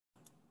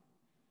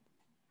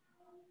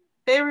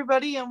Hey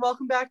everybody, and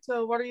welcome back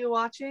to What Are You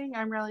Watching?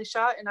 I'm Riley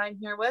Schott, and I'm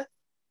here with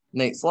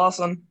Nate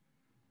Slauson.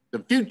 The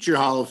future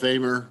Hall of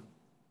Famer,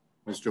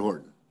 Mr.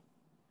 Horton.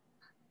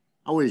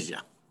 How is ya?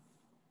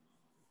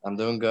 I'm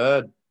doing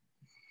good.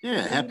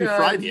 Yeah, happy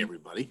Friday,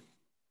 everybody.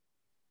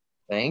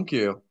 Thank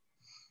you.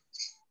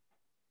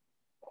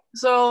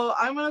 So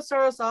I'm going to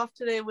start us off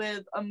today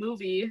with a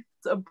movie.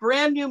 It's a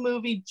brand new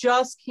movie,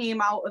 just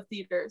came out of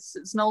theaters.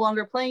 It's no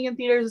longer playing in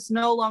theaters. It's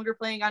no longer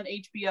playing on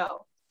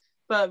HBO,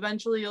 but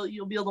eventually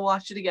you'll be able to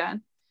watch it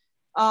again.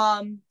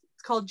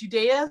 It's called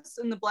Judas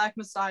and the Black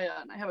Messiah,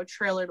 and I have a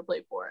trailer to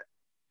play for it.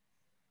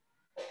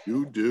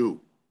 You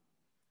do.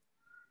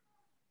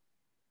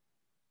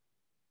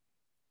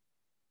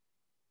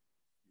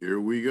 Here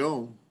we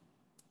go.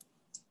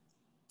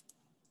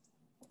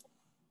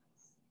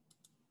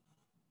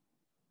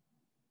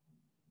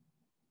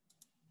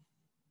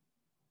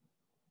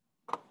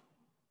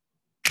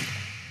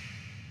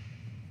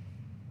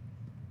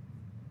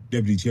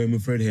 Deputy Chairman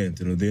Fred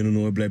Hampton of the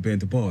Illinois Black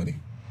Panther Party.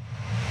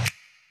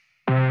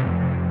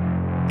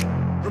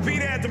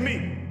 Repeat after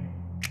me.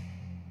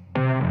 I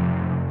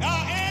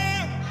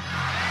am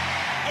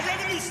a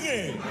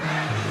revolutionary.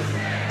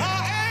 I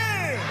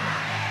am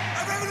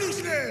a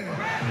revolutionary.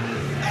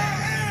 I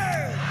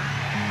am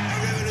a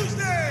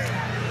revolutionary.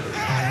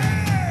 I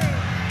am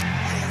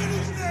a revolutionary. I am a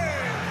revolutionary.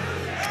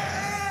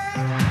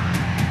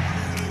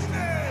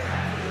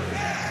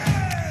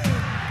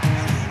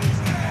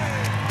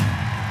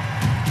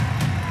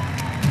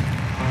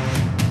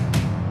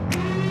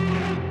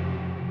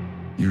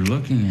 You're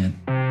looking at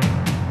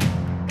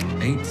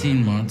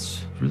 18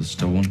 months for the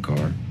stolen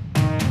car,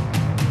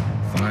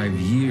 5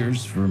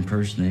 years for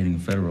impersonating a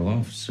federal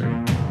officer,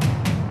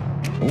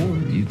 or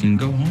you can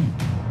go home.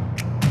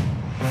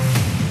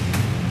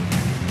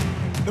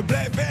 The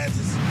Black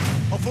Panthers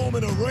are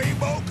forming a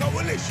rainbow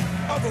coalition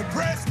of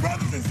oppressed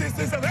brothers and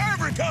sisters of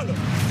every color.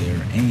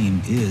 Their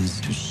aim is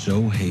to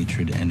sow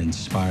hatred and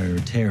inspire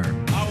terror.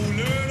 I will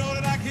learn all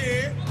that I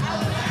can.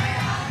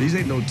 These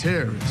ain't no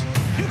terrorists.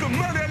 You can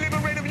murder a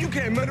liberator, but you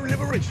can't murder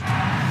liberation.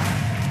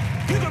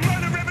 You can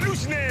murder a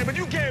revolutionary, but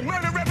you can't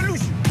murder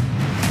revolution.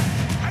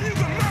 And you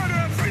can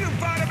murder a freedom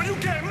fighter, but you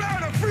can't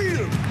murder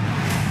freedom.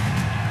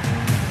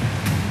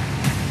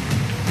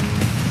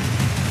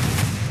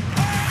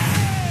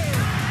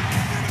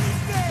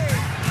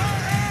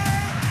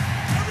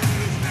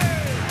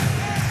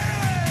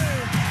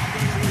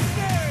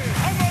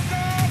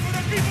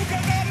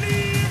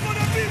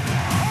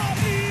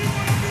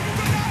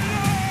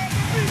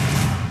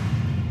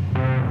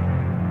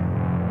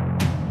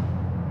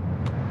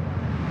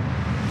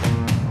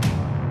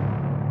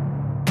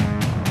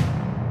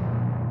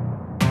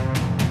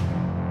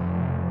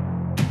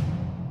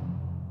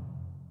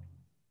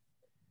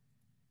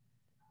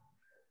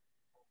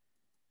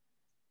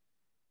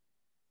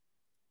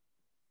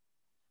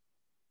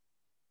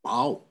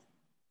 Wow.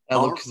 That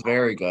looks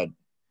very good.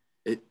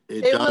 It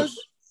does.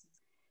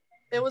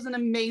 It was an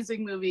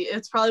amazing movie.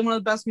 It's probably one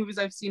of the best movies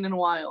I've seen in a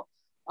while.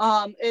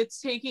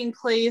 It's taking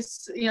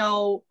place,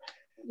 you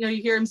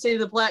hear him say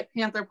the Black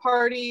Panther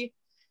Party.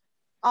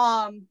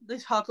 They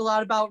talk a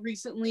lot about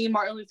recently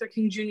Martin Luther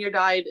King Jr.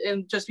 died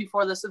and just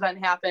before this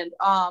event happened.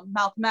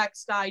 Malcolm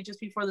X died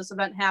just before this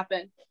event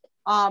happened.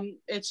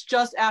 It's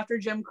just after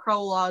Jim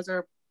Crow laws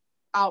are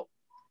out,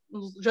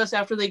 just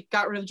after they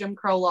got rid of Jim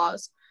Crow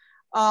laws.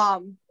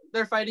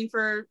 They're fighting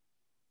for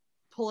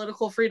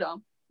political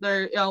freedom.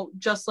 They're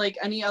just like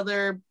any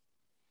other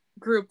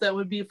group that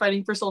would be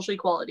fighting for social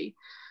equality.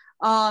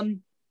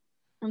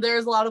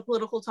 There's a lot of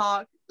political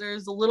talk.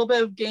 There's a little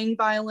bit of gang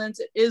violence.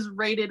 It is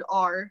rated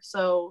R,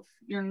 so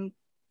if you're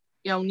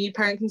need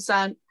parent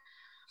consent.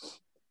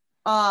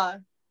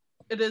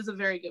 It is a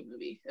very good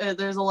movie.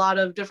 There's a lot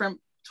of different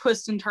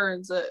twists and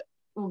turns that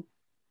will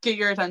get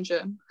your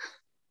attention.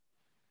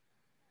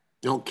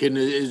 No kidding.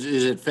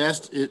 Is it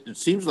fast? It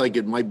seems like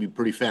it might be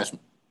pretty fast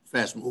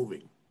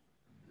moving.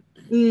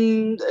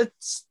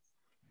 It's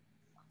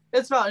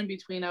about in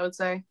between, I would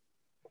say.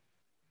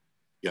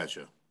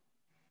 Gotcha.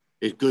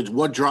 It's good.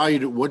 What drew you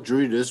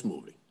to this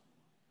movie?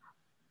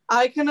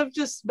 I've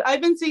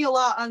been seeing a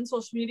lot on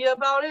social media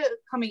about it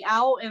coming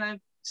out, and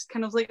I just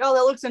kind of like, oh,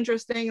 that looks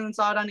interesting, and then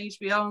saw it on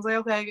HBO. I was like,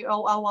 okay,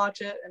 I'll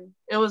watch it, and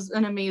it was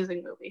an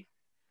amazing movie.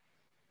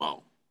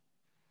 Wow.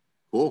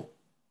 Cool.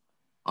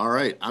 All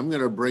right, I'm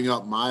going to bring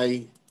up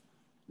my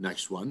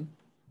next one,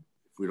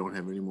 if we don't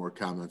have any more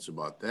comments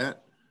about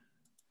that.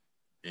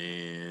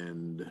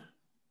 And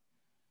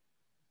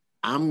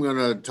I'm going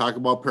to talk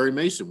about Perry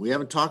Mason. We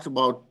haven't talked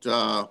about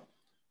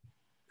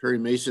Perry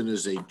Mason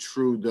as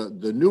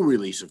the new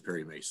release of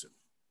Perry Mason.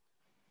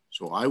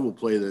 So I will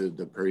play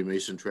the Perry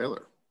Mason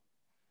trailer.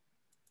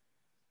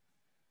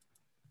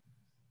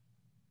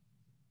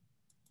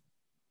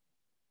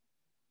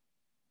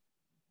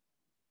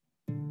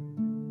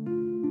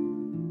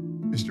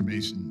 Mr.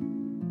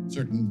 Mason,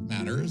 certain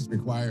matters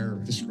require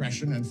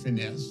discretion and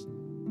finesse.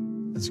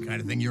 That's the kind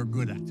of thing you're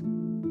good at.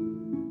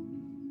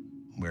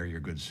 Wear your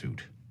good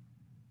suit.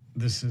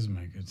 This is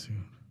my good suit.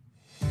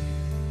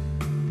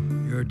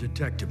 You're a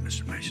detective,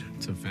 Mr. Mason.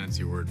 It's a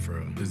fancy word for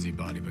a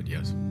busybody, but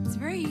yes. It's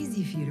very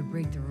easy for you to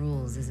break the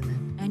rules, isn't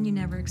it? And you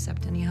never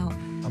accept any help.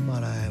 How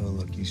about I have a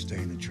look? You stay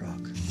in the truck.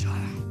 Shut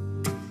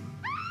up.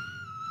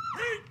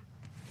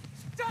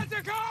 Start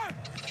the car!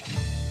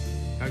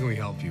 How can we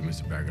help you,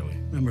 Mr.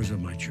 Baggerly? Members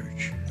of my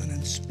church. An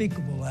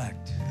unspeakable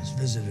act has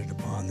visited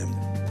upon them.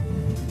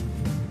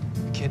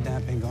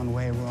 Kidnapping gone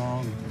way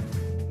wrong.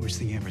 Worst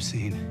thing you ever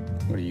seen.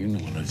 What do you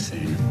know what I've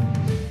seen?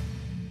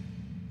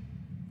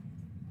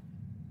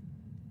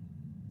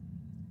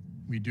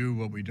 We do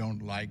what we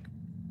don't like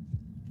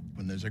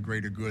when there's a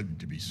greater good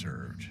to be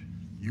served.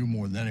 You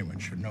more than anyone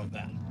should know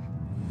that.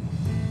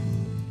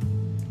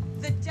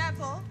 The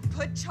devil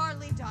put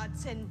Charlie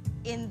Dodson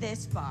in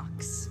this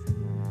box.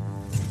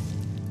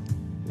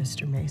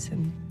 Mr.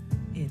 Mason,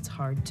 it's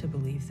hard to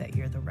believe that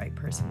you're the right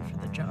person for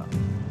the job.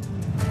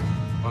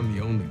 I'm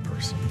the only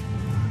person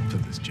for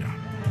this job.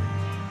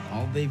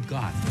 All they've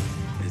got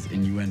is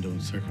innuendo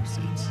and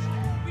circumstance.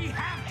 We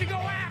have to go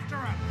after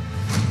him!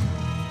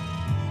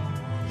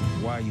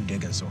 Why are you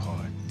digging so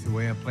hard? It's the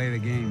way I play the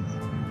game.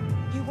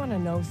 You want to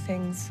know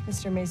things,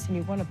 Mr. Mason.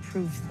 You want to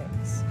prove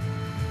things.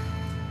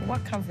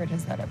 What comfort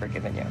has that ever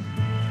given you?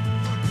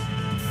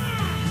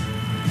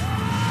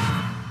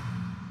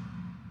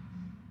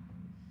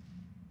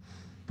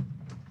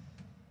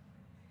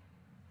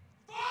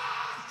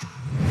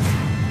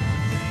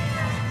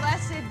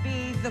 Blessed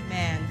be the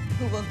man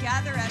who will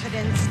gather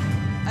evidence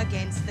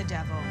against the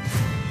devil.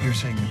 You're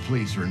saying the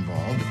police are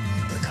involved?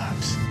 The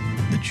cops,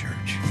 the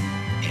church,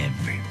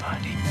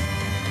 everybody.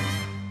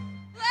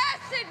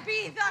 Blessed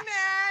be the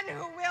man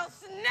who will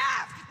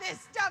snap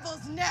this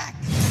devil's neck.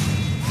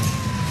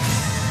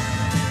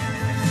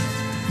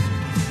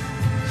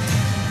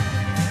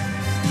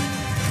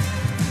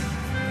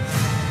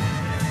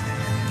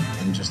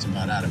 I'm just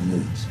about out of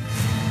moods.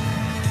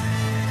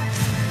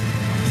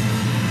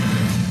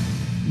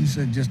 You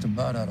said just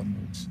about out of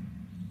moods.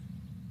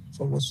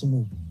 So what's the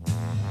move?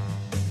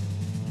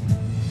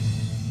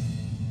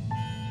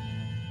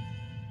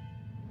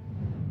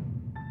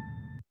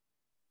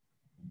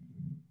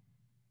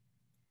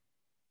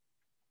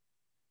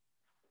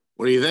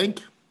 What do you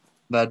think?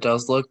 That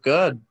does look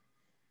good.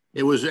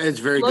 It's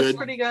very Looks good.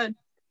 pretty good.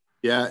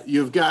 Yeah,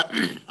 you've got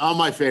all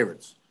my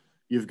favorites.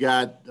 You've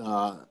got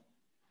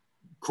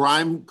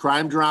crime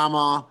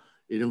drama.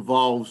 It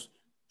involves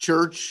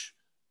church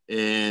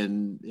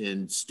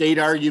and state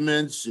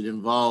arguments. It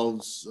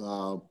involves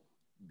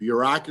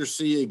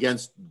bureaucracy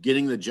against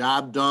getting the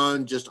job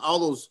done. Just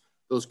all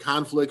those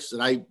conflicts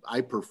that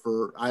I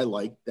prefer. I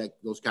like that,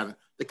 those kind of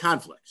the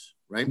conflicts,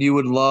 right? You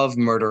would love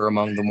Murder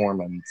Among the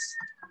Mormons.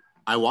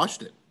 I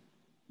watched it.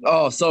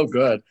 Oh, so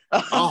good.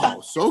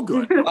 Oh, so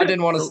good. I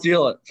didn't want to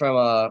steal it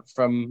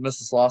from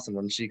Mrs. Lawson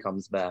when she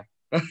comes back.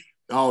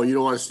 Oh, you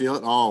don't want to steal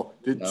it? Oh,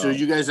 No. So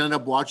you guys end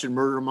up watching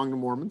Murder Among the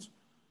Mormons?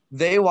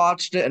 They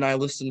watched it, and I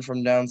listened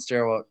from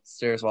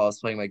downstairs while I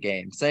was playing my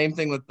game. Same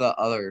thing with the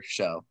other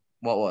show.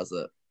 What was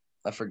it?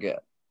 I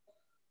forget.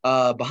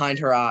 Behind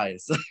Her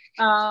Eyes.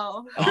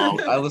 Oh.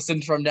 I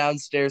listened from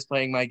downstairs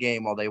playing my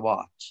game while they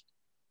watched.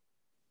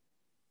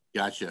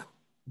 Gotcha.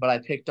 But I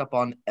picked up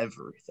on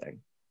everything.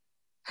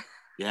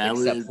 Yeah,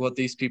 except what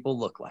these people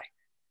look like.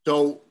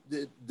 So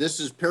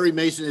this is Perry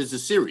Mason is a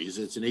series.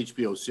 It's an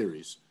HBO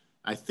series.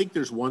 I think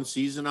there's one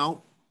season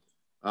out,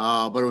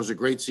 but it was a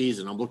great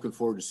season. I'm looking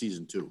forward to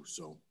season 2.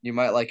 So you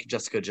might like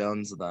Jessica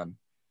Jones then.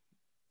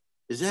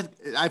 Is that?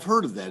 I've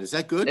heard of that. Is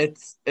that good?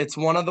 It's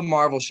one of the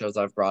Marvel shows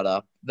I've brought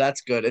up.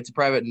 That's good. It's a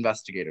private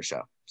investigator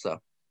show. So.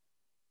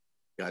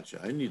 Gotcha.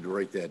 I need to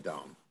write that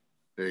down.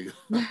 There you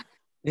go.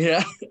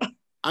 Yeah.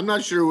 I'm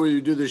not sure when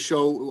we do this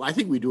show. I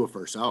think we do it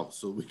for ourselves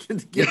so we can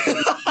get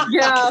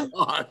Yeah.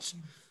 watch.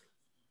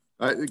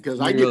 Because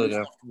I really get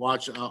to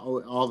watch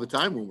all the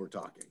time when we're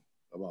talking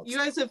about. You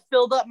guys have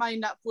filled up my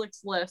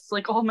Netflix list.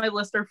 Like all my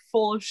lists are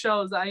full of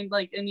shows I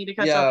need to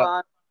catch up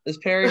on. Is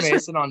Perry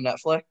Mason on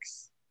Netflix?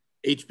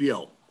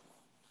 HBO.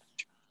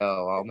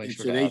 Oh, I'll make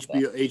sure to add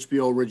that.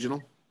 HBO original.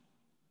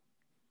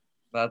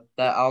 That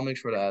I'll make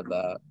sure to add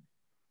that.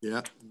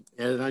 Yeah,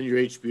 add it on your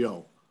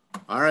HBO.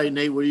 All right,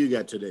 Nate, what do you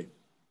got today?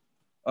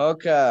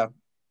 Okay.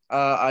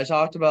 I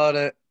talked about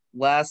it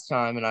last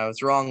time, and I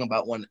was wrong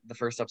about when the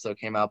first episode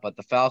came out, but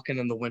The Falcon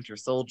and the Winter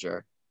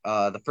Soldier.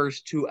 The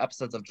first 2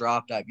 episodes have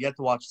dropped. I've yet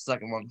to watch the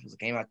second one because it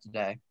came out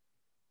today.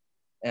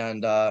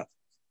 And the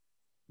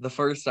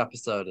first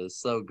episode is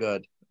so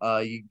good.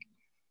 Falcon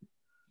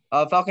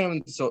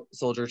and the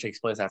Soldier takes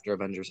place after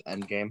Avengers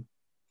Endgame.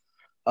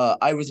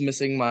 I was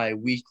missing my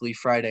weekly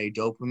Friday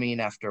dopamine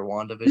after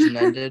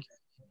WandaVision ended.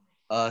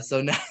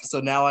 So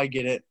now I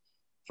get it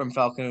from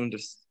Falcon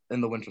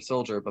and the Winter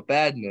Soldier. But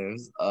bad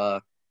news,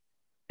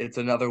 it's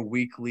another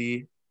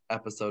weekly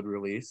episode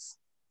release.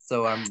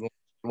 So I'm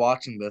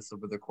watching this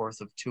over the course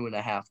of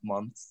 2.5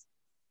 months.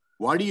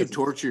 Why do you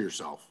torture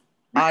yourself?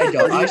 I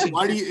don't.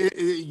 Why do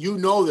you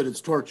know that it's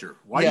torture?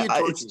 Why do you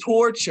torture? It's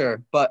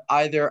torture, but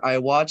either I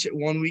watch it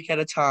 1 week at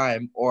a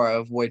time or I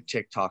avoid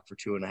TikTok for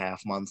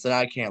 2.5 months, and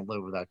I can't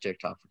live without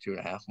TikTok for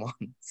 2.5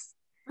 months.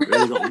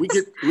 There you go.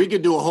 We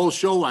could do a whole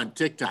show on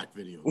TikTok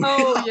video.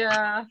 Oh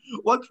yeah.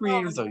 What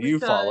creators are you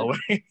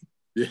following?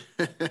 Yeah.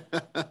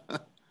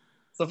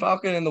 So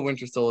Falcon and the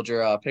Winter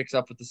Soldier picks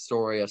up with the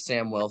story of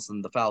Sam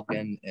Wilson, the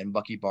Falcon, and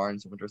Bucky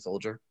Barnes, the Winter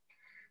Soldier.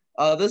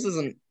 This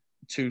isn't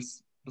too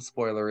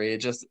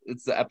spoilery.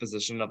 It's the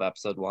exposition of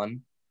episode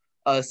 1.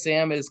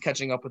 Sam is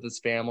catching up with his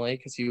family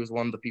because he was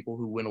one of the people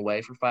who went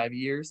away for 5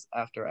 years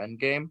after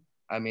Endgame.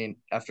 I mean,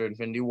 after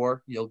Infinity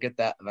War. You'll get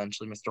that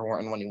eventually, Mr.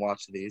 Horton, when you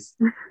watch these.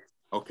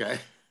 Okay.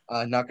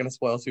 Not going to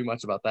spoil too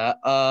much about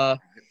that.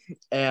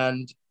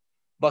 And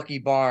Bucky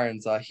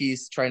Barnes,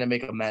 he's trying to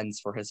make amends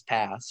for his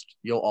past.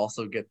 You'll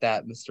also get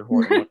that, Mr.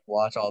 Horton, when you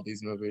watch all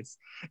these movies.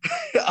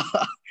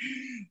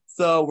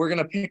 So we're going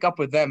to pick up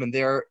with them, and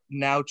they're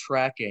now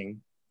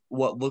tracking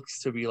what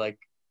looks to be like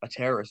a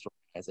terrorist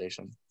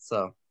organization.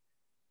 So,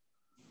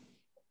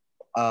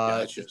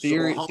 Gotcha.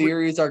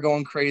 Theories are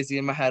going crazy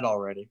in my head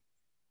already.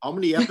 How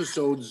many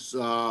episodes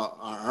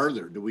are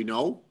there? Do we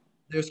know?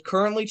 There's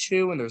currently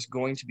 2, and there's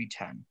going to be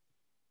 10.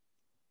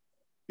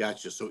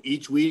 Gotcha. So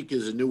each week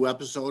is a new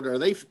episode.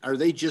 Are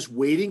they just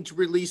waiting to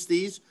release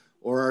these,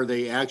 or are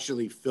they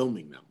actually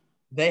filming them?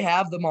 They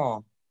have them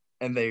all,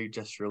 and they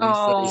just released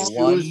them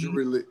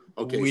one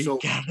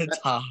week at a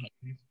time.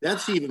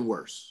 That's even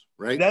worse,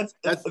 right? That's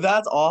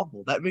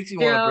awful. That makes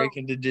me want to break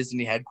into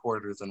Disney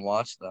headquarters and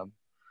watch them.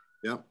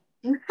 Yep.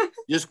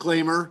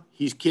 Disclaimer: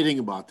 he's kidding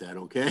about that.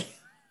 Okay.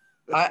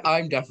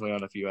 I'm definitely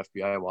on a few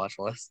FBI watch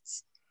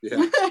lists.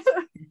 Yeah.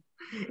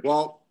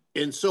 Well,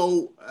 and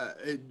so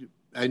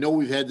I know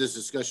we've had this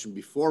discussion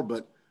before,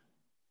 but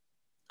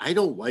I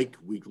don't like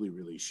weekly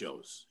release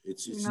shows.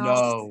 It's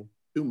no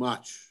too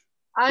much.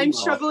 I'm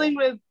struggling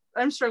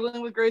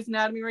with Grey's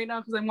Anatomy right now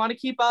because I want to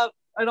keep up.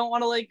 I don't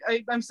want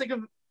to I'm sick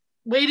of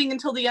waiting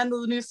until the end of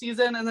the new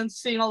season and then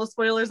seeing all the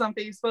spoilers on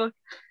Facebook.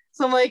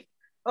 So I'm like,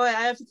 oh, I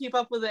have to keep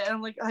up with it. And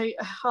I'm like, I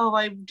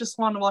just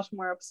want to watch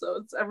more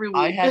episodes every week.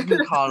 I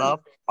hadn't caught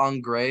up on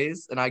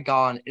Grey's, and I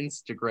got on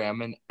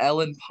Instagram, and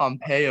Ellen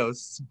Pompeo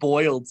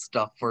spoiled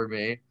stuff for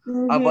me.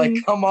 Mm-hmm. I'm like,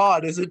 come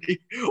on,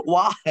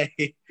 why?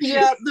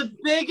 Yeah, the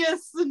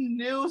biggest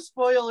new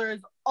spoiler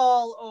is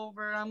all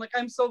over. I'm like,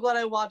 I'm so glad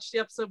I watched the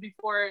episode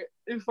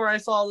before I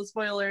saw all the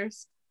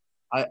spoilers.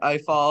 I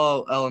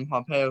follow Ellen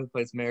Pompeo, who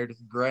plays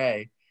Meredith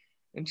Grey,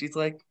 and she's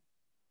like,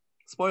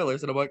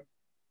 spoilers, and I'm like,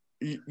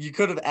 you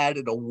could have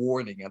added a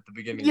warning at the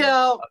beginning.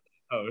 Yeah. Of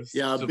the post.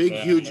 Yeah, a big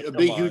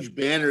huge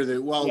banner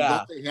that. Well,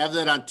 don't they have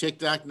that on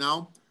TikTok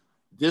now?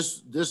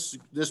 This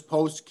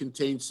post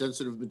contains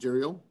sensitive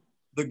material.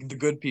 The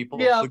good people,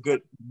 yeah.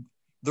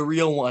 the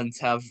real ones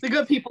have the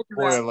good people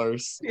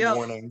spoilers,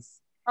 warnings.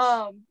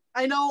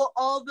 I know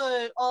all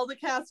the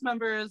cast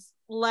members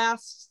the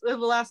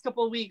last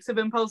couple of weeks have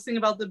been posting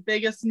about the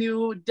biggest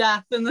new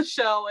death in the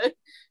show.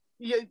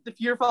 If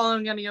you're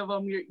following any of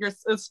them,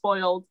 you're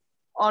spoiled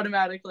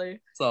automatically.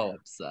 So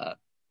upset.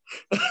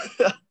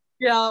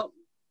 Yeah.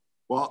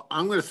 Well,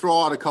 I'm going to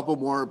throw out a couple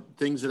more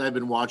things that I've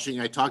been watching.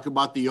 I talked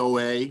about the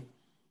OA.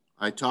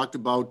 I talked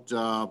about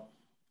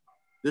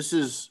this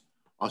is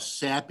a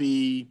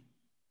sappy,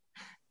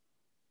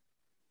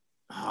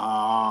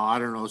 I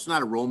don't know. It's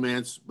not a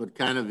romance, but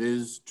kind of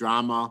is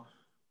drama.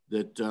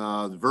 That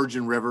the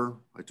Virgin River.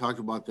 I talked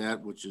about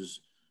that, which is,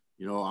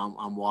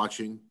 I'm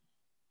watching.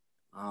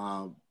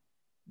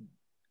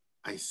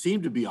 I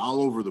seem to be all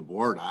over the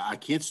board. I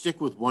can't stick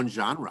with one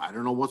genre. I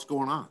don't know what's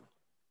going on.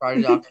 Try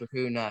Doctor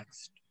Who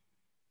next.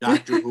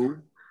 Doctor Who?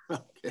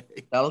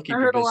 Okay. That'll keep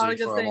you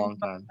busy for a long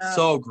time.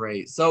 So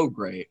great.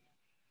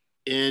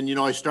 And,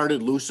 I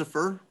started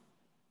Lucifer.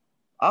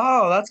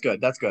 Oh, that's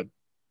good.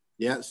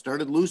 Yeah,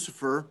 started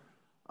Lucifer.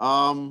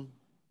 I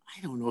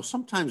don't know.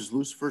 Sometimes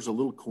Lucifer's a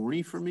little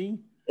corny for me.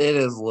 It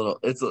is a little.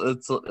 It's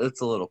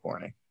a little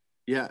corny.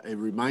 Yeah, it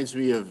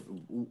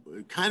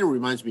kind of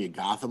reminds me of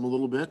Gotham a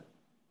little bit.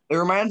 It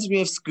reminds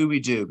me of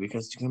Scooby-Doo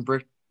because you can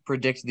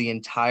predict the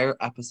entire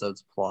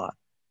episode's plot.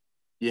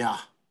 Yeah.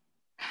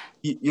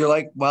 You're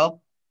like,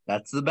 well,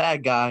 that's the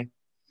bad guy.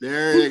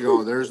 There you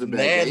go. There's the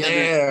bad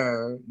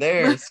guy.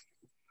 There's.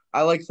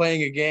 I like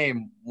playing a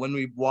game. When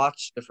we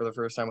watched it for the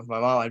first time with my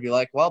mom, I'd be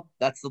like, well,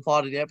 that's the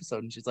plot of the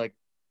episode. And she's like,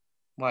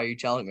 why are you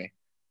telling me?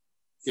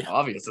 It's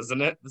obvious,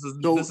 isn't it? This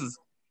is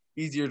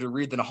easier to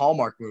read than a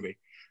Hallmark movie.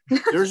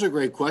 There's a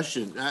great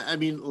question. I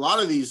mean, a lot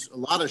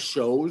of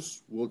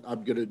shows.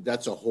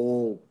 That's a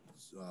whole,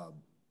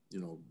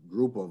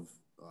 group of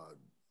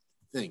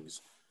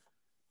things.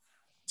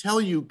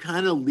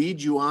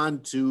 Lead you on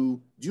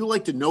to. Do you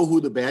like to know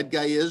who the bad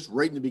guy is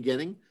right in the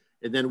beginning,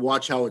 and then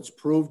watch how it's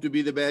proved to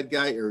be the bad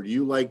guy, or do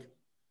you like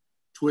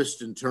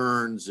twists and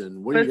turns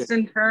and twists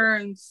and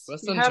turns?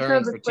 Twists and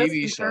turns for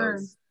TV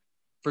shows.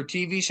 For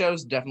TV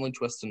shows, definitely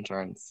twists and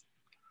turns.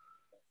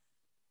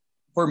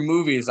 For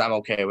movies, I'm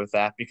okay with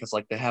that because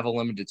they have a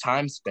limited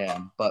time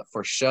span. But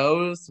for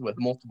shows with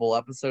multiple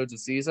episodes a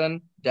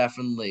season,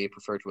 definitely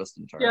prefer twists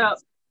and turns. Yeah.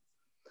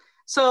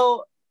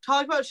 So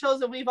talk about shows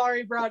that we've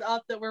already brought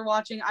up that we're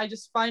watching. I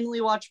just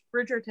finally watched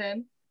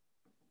Bridgerton.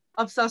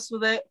 Obsessed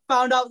with it.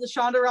 Found out that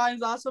Shonda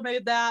Rhimes also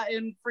made that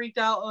and freaked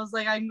out. I was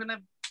like, I'm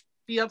gonna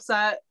be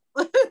upset.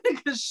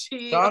 because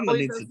she Shonda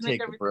always needs has to to make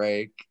take a everything.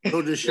 break.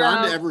 So does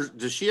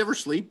she ever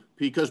sleep?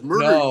 Because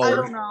Murder. No. I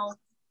don't know.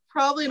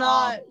 Probably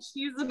not.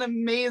 She's an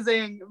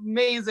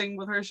amazing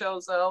with her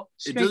shows though.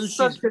 She makes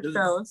such good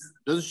shows.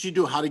 Doesn't she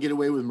do How to Get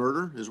Away with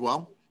Murder as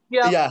well?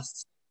 Yeah.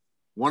 Yes.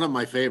 One of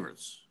my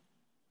favorites.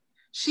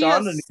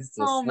 Shonda needs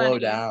to slow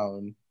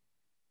down.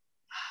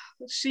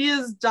 She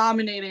is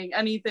dominating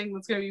anything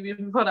that's going to be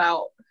put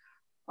out.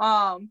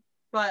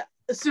 But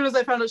as soon as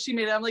I found out she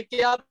made it, I'm like,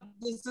 yep,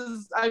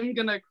 I'm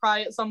going to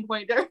cry at some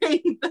point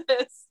during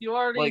this. You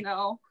already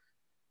know.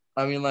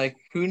 I mean, like,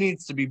 who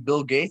needs to be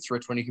Bill Gates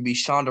rich when you can be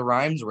Shonda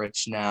Rhimes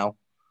rich now?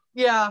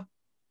 Yeah.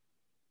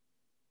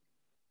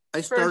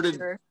 I started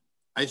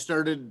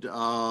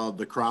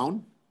The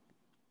Crown.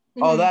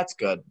 Oh, that's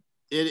good.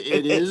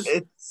 It is.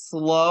 It's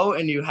slow,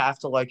 and you have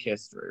to like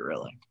history,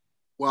 really.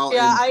 Well,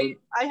 yeah, I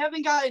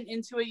haven't gotten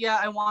into it yet.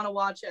 I want to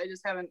watch it. I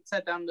just haven't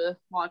sat down to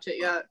watch it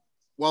yet.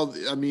 Well,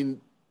 I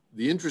mean,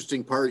 the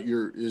interesting part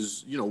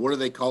is, what do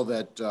they call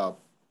that?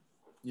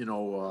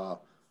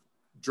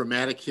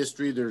 Dramatic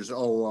history. There's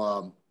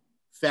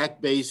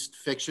fact-based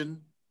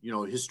fiction.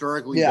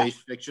 Historically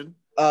based fiction.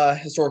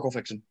 Historical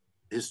fiction.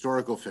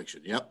 Historical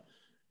fiction. Yep.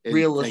 And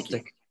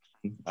realistic,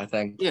 I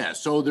think. Yeah.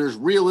 So there's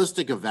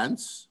realistic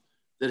events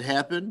that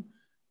happen.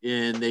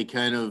 And they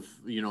kind of,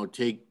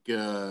 take,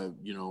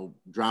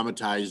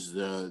 dramatize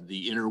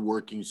the inner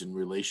workings and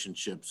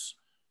relationships.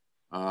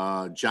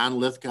 John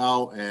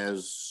Lithgow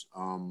as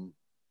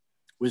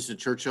Winston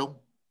Churchill.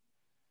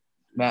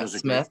 Matt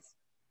Smith.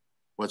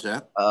 What's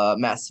that?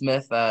 Matt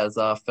Smith as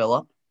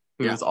Philip,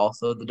 who is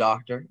also the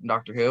Doctor in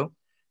Doctor Who.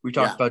 We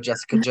talked about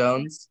Jessica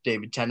Jones,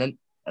 David Tennant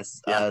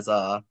as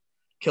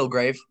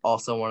Kilgrave,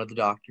 also one of the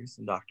Doctors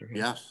in Doctor Who.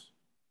 Yes.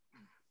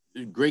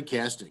 Great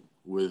casting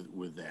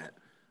with that.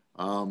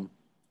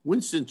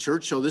 Winston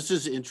Churchill, this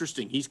is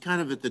interesting. He's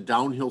kind of at the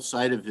downhill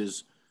side of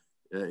his,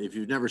 if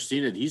you've never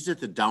seen it, he's at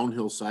the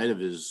downhill side of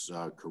his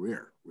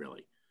career,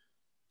 really.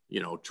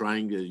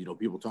 Trying to,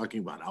 people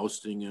talking about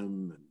ousting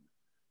him. And,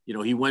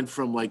 he went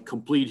from like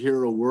complete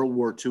hero, World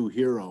War II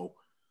hero,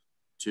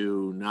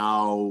 to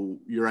now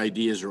your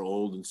ideas are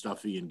old and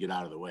stuffy and get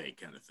out of the way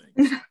kind of thing.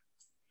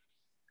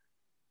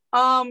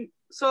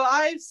 So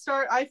I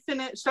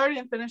started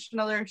and finished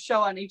another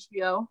show on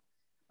HBO.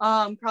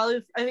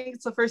 Probably, I think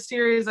it's the first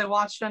series I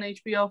watched on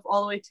HBO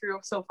all the way through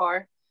so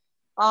far.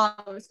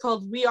 It's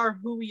called We Are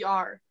Who We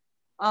Are.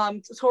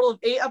 It's a total of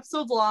 8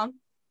 episodes long.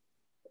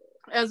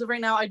 As of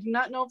right now, I do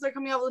not know if they're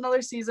coming out with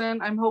another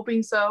season. I'm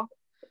hoping so.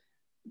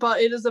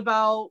 But it is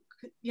about,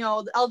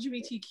 the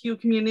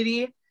LGBTQ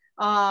community.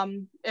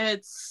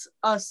 It's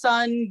a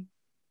son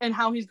and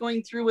how he's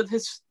going through with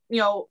his,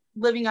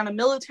 living on a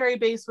military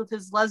base with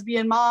his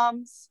lesbian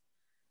moms,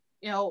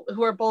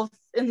 who are both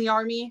in the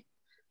army.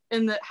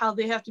 And how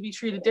they have to be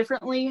treated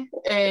differently.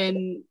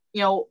 And,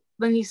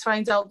 then he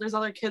finds out there's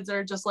other kids that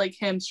are just like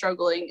him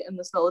struggling in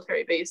this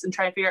military base and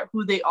trying to figure out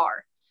who they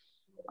are.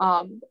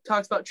 It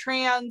talks about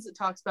trans, it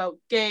talks about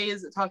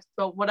gays, it talks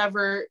about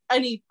whatever,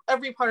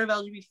 every part of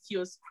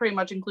LGBTQ is pretty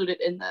much included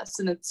in this.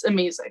 And it's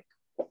amazing.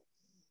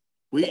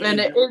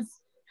 It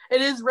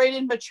is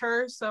rated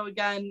mature. So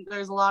again,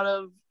 there's a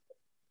little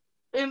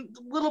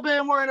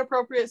bit more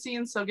inappropriate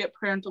scenes. So get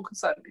parental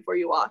consent before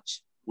you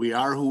watch. We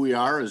Are Who We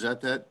Are. Is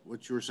that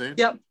what you were saying?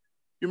 Yep.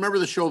 You remember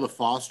the show The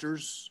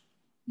Fosters?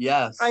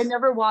 Yes. I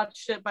never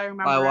watched it, but I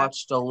remember. I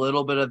watched a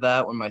little bit of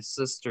that when my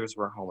sisters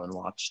were home and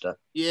watched it.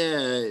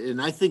 Yeah,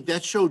 and I think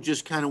that show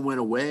just kind of went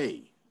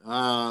away.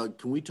 Can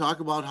we talk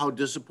about how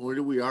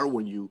disappointed we are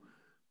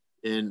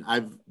and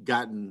I've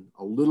gotten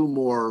a little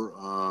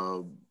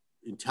more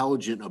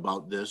intelligent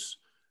about this.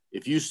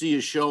 If you see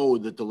a show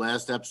that the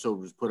last episode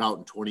was put out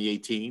in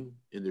 2018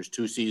 and there's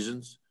 2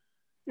 seasons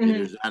and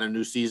there's not a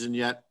new season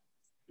yet,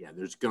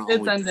 there's only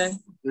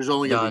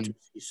going to be 2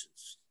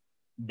 seasons.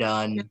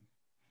 Done.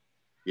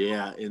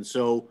 Yeah, and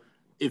so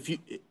if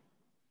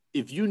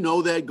you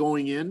know that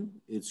going in,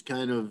 it's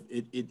kind of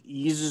it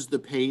eases the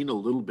pain a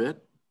little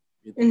bit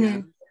at the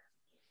end.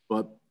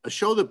 But a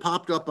show that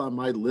popped up on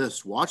my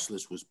watch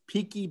list was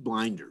Peaky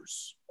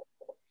Blinders.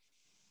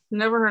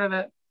 Never heard of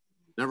it.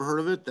 Never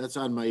heard of it? That's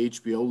on my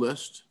HBO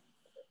list.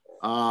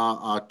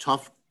 A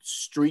tough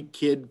street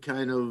kid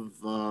kind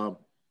of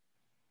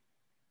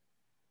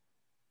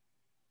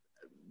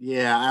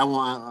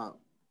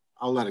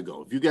I'll let it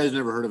go. If you guys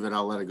never heard of it,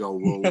 I'll let it go.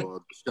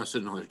 We'll discuss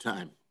it another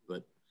time,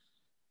 but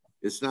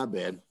it's not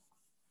bad.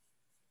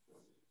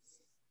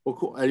 Well,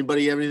 cool.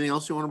 Anybody have anything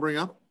else you want to bring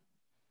up?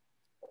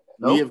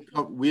 Nope.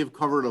 We have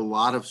covered a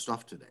lot of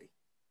stuff today.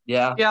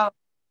 Yeah. Yeah.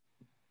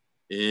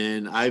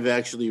 And I've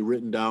actually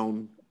written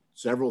down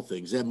several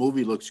things. That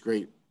movie looks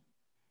great.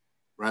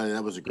 Right.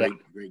 That was a great.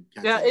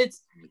 Yeah,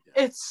 it's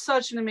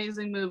such an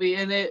amazing movie,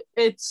 and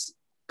it's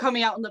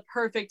coming out in the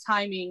perfect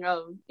timing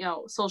of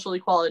social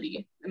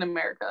equality in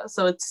America.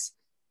 So it's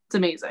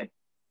amazing.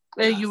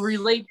 Yes. You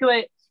relate to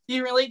it.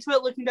 You relate to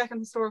it looking back on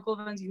historical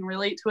events. You can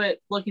relate to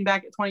it looking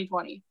back at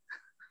 2020.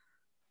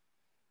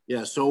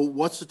 Yeah. So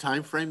what's the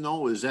time frame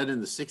though? Is that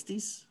in the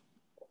 60s?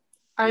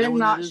 I am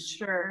not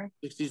sure.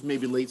 60s,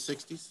 maybe late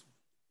 60s.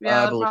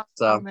 Yeah, I believe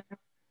so.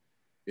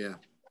 Yeah,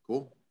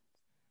 cool.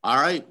 All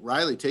right,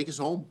 Riley, take us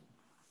home.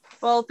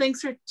 Well,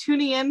 thanks for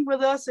tuning in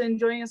with us and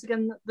joining us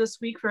again this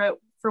week for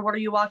What Are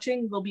You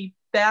Watching? We'll be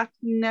back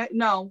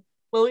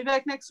we'll be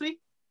back next week.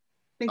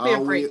 I think we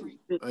have break.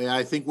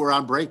 I think we're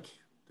on break.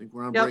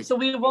 Break. So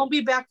we won't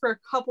be back for a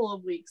couple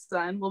of weeks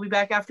then. We'll be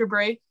back after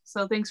break.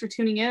 So thanks for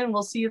tuning in.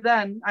 We'll see you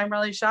then. I'm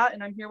Riley Schott,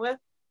 and I'm here with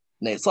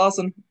Nate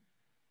Slauson.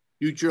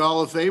 Future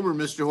Hall of Famer,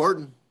 Mr.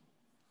 Horton.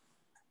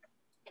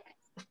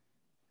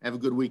 Have a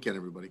good weekend,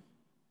 everybody.